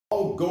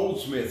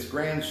Goldsmith's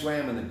grand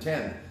slam in the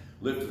 10th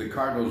lifted the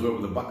Cardinals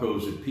over the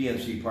Buccos at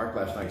PNC Park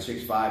last night,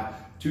 6-5.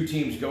 Two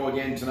teams go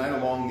again tonight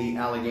along the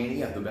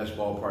Allegheny at the best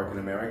ballpark in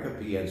America,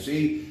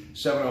 PNC.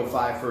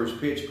 7:05 first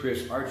pitch.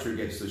 Chris Archer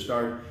gets the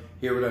start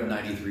here at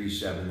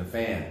 93.7 The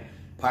Fan.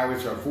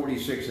 Pirates are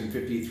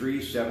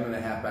 46-53,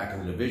 7.5 back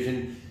in the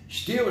division.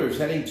 Steelers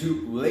heading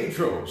to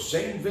Latrobe,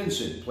 St.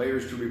 Vincent.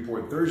 Players to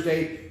report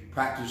Thursday.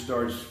 Practice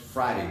starts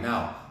Friday.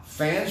 Now,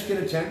 fans can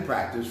attend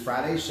practice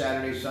Friday,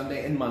 Saturday,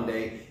 Sunday, and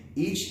Monday.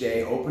 Each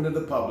day open to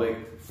the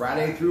public,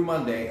 Friday through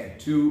Monday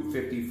at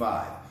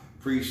 2:55.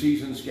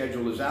 Preseason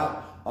schedule is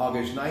out.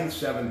 August 9th,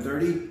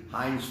 7:30,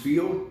 Heinz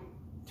Field,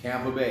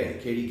 Tampa Bay.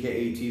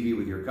 Kdka TV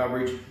with your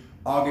coverage.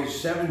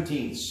 August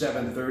 17th,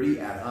 7:30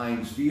 at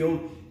Heinz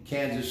Field,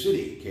 Kansas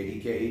City.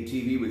 Kdka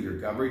TV with your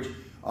coverage.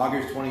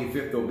 August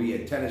 25th, they'll be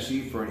at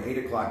Tennessee for an 8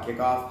 o'clock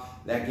kickoff.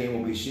 That game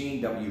will be seen,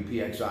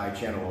 WPXI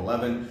Channel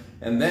 11.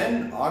 And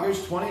then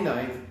August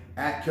 29th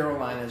at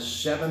Carolina,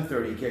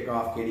 7:30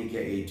 kickoff,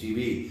 Kdka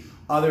TV.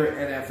 Other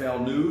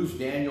NFL news,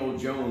 Daniel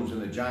Jones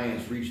and the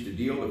Giants reached a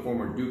deal. The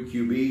former Duke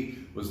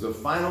QB was the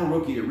final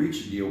rookie to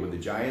reach a deal with the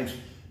Giants.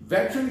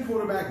 Veteran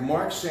quarterback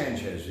Mark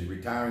Sanchez is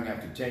retiring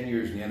after 10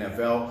 years in the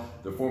NFL.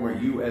 The former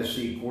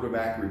USC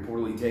quarterback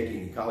reportedly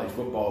taking a college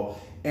football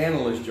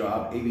analyst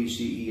job,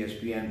 ABC,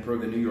 ESPN, per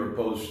the New York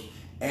Post,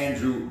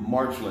 Andrew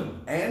Marchland.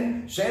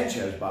 And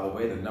Sanchez, by the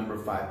way, the number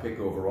 5 pick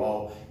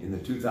overall in the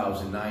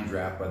 2009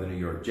 draft by the New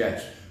York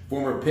Jets.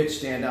 Former Pitt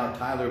standout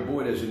Tyler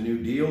Boyd has a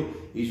new deal.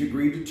 He's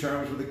agreed to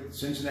terms with the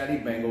Cincinnati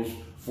Bengals,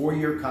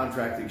 4-year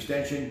contract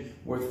extension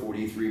worth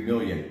 $43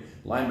 million.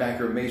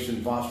 Linebacker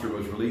Mason Foster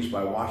was released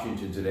by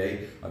Washington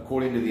today,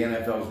 according to the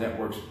NFL's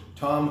network's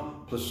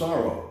Tom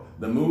Plasaro.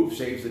 The move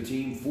saves the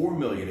team $4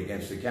 million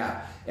against the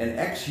cap. And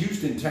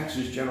ex-Houston,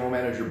 Texas general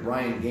manager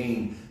Brian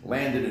Gain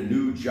landed a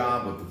new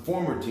job with the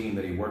former team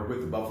that he worked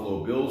with, the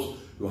Buffalo Bills,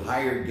 who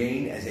hired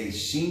Gain as a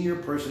senior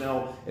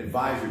personnel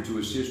advisor to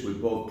assist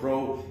with both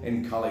pro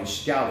and college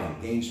scouting.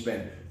 Gain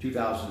spent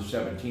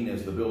 2017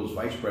 as the Bills'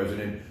 vice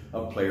president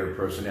of player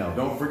personnel.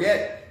 Don't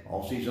forget,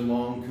 all season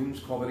long,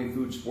 Kuhn'S Quality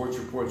Food Sports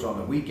reports on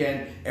the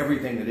weekend,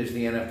 everything that is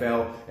the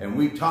NFL, and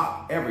we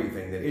talk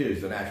everything that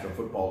is the National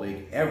Football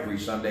League every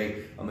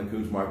Sunday on the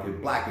Kuhn'S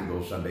Market Black and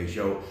Gold Sunday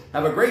Show.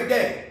 Have a great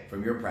day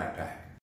from your Pratte Pack.